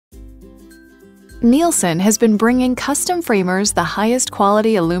Nielsen has been bringing custom framers the highest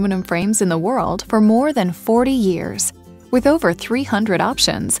quality aluminum frames in the world for more than 40 years. With over 300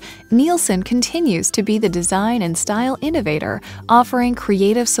 options, Nielsen continues to be the design and style innovator, offering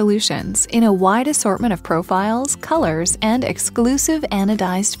creative solutions in a wide assortment of profiles, colors, and exclusive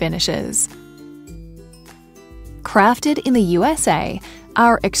anodized finishes. Crafted in the USA,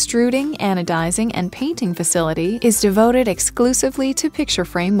 our extruding, anodizing, and painting facility is devoted exclusively to picture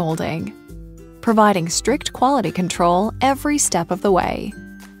frame molding, providing strict quality control every step of the way.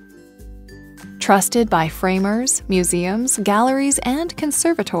 Trusted by framers, museums, galleries, and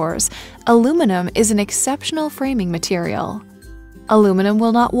conservators, aluminum is an exceptional framing material. Aluminum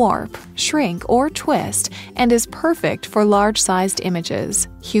will not warp, shrink, or twist and is perfect for large-sized images,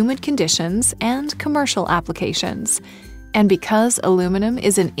 humid conditions, and commercial applications. And because aluminum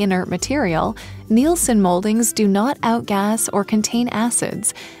is an inert material, Nielsen Mouldings do not outgas or contain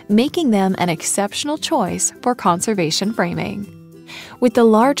acids, making them an exceptional choice for conservation framing. With the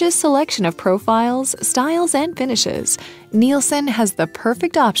largest selection of profiles, styles, and finishes, Nielsen has the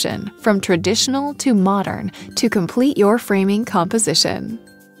perfect option from traditional to modern to complete your framing composition.